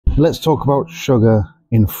Let's talk about sugar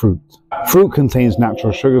in fruit. Fruit contains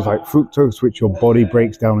natural sugars like fructose, which your body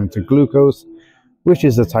breaks down into glucose, which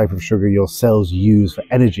is the type of sugar your cells use for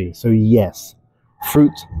energy. So yes,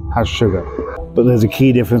 fruit has sugar. But there's a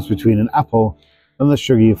key difference between an apple and the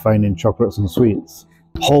sugar you find in chocolates and sweets.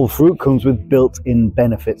 Whole fruit comes with built-in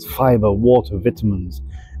benefits: fiber, water, vitamins.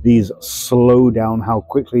 These slow down how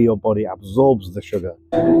quickly your body absorbs the sugar.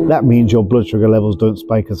 That means your blood sugar levels don't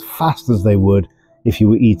spike as fast as they would if you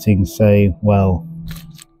were eating, say, well,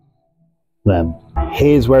 them.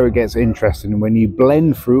 Here's where it gets interesting. When you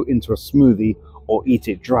blend fruit into a smoothie or eat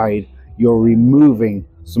it dried, you're removing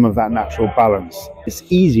some of that natural balance. It's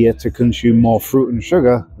easier to consume more fruit and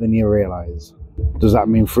sugar than you realize. Does that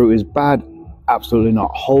mean fruit is bad? Absolutely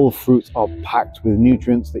not. Whole fruits are packed with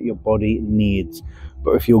nutrients that your body needs.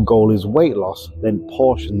 But if your goal is weight loss, then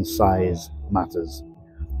portion size matters.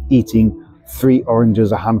 Eating 3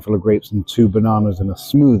 oranges, a handful of grapes, and 2 bananas in a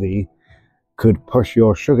smoothie could push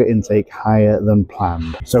your sugar intake higher than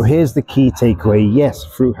planned. So here's the key takeaway. Yes,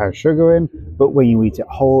 fruit has sugar in, but when you eat it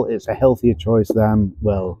whole, it's a healthier choice than,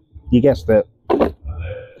 well, you guessed it.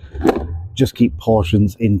 Just keep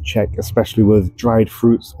portions in check, especially with dried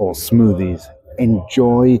fruits or smoothies.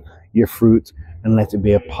 Enjoy your fruit and let it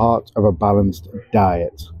be a part of a balanced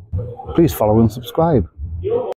diet. Please follow and subscribe.